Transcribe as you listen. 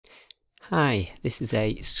Hi, this is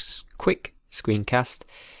a quick screencast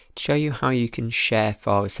to show you how you can share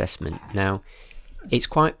for assessment. Now, it's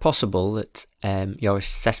quite possible that your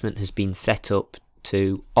assessment has been set up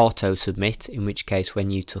to auto-submit, in which case when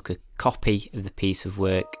you took a copy of the piece of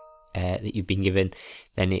work that you've been given,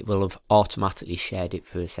 then it will have automatically shared it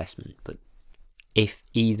for assessment. But if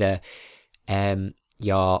either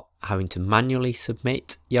you're having to manually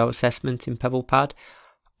submit your assessment in PebblePad,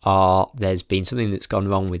 or there's been something that's gone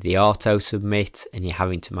wrong with the auto submit and you're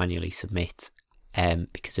having to manually submit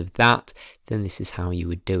because of that, then this is how you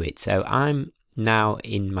would do it. So I'm now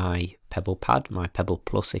in my PebblePad, my Pebble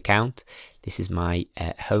Plus account. This is my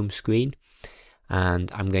home screen,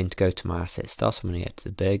 and I'm going to go to my asset store. So I'm going to go to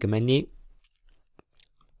the burger menu,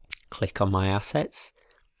 click on my assets,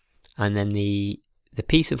 and then the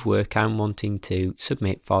piece of work I'm wanting to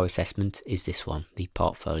submit for assessment is this one, the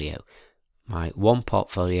portfolio. My one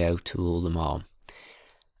portfolio to rule them all.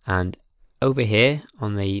 And over here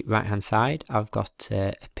on the right hand side I've got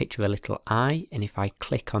a picture of a little eye, and if I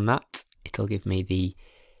click on that it'll give me the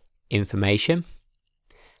information,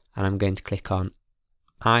 and I'm going to click on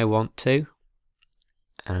I want to,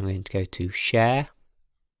 and I'm going to go to share,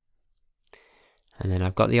 and then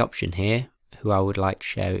I've got the option here who I would like to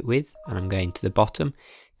share it with, and I'm going to the bottom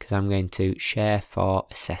because I'm going to share for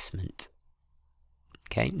assessment.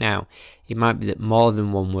 Okay, now it might be that more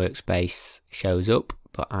than one workspace shows up,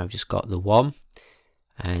 but I've just got the one.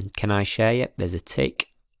 And can I share? Yep, there's a tick.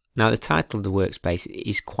 Now the title of the workspace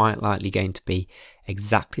is quite likely going to be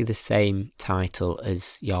exactly the same title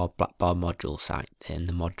as your Blackboard module site and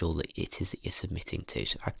the module that it is that you're submitting to.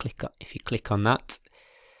 So if you click on that,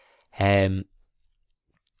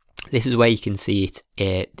 this is where you can see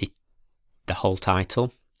it, the whole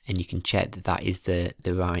title, and you can check that that is the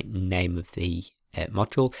right name of the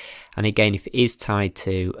module. And again, if it is tied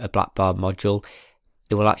to a Blackboard module,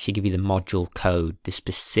 it will actually give you the module code, the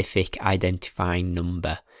specific identifying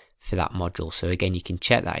number for that module. So again, you can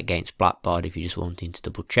check that against Blackboard if you're just wanting to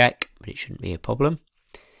double check, but it shouldn't be a problem.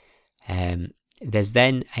 There's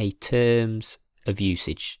then a terms of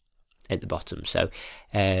usage at the bottom. So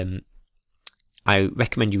I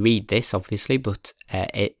recommend you read this, obviously, but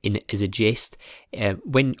as a gist,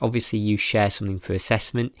 when obviously you share something for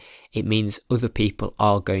assessment, it means other people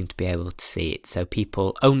are going to be able to see it. So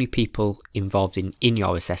only people involved in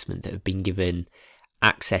your assessment that have been given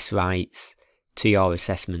access rights to your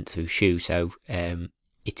assessment through SHU. So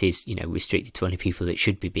it is, restricted to only people that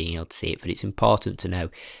should be being able to see it. But it's important to know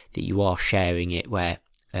that you are sharing it where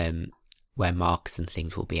markers and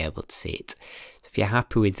things will be able to see it. If you're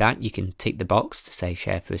happy with that, you can tick the box to say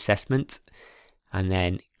share for assessment, and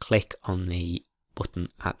then click on the button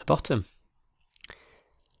at the bottom,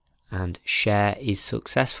 and share is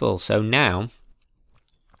successful. So now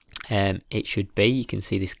it should be, you can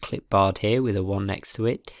see this clipboard here with a 1 next to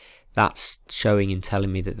it, that's showing and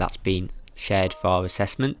telling me that that's been shared for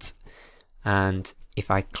assessment. And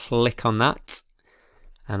if I click on that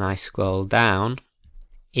and I scroll down,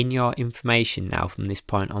 in your information now from this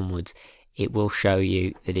point onwards, it will show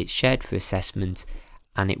you that it's shared for assessment,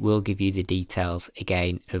 and it will give you the details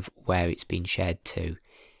again of where it's been shared to.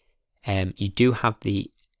 You do have the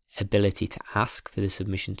ability to ask for the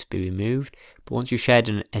submission to be removed, but once you've shared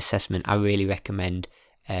an assessment, I really recommend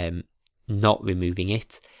not removing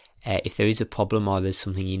it. If there is a problem or there's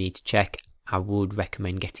something you need to check, I would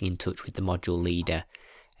recommend getting in touch with the module leader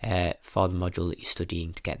for the module that you're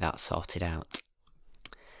studying to get that sorted out.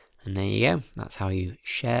 And there you go, that's how you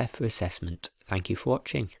share for assessment. Thank you for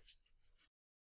watching.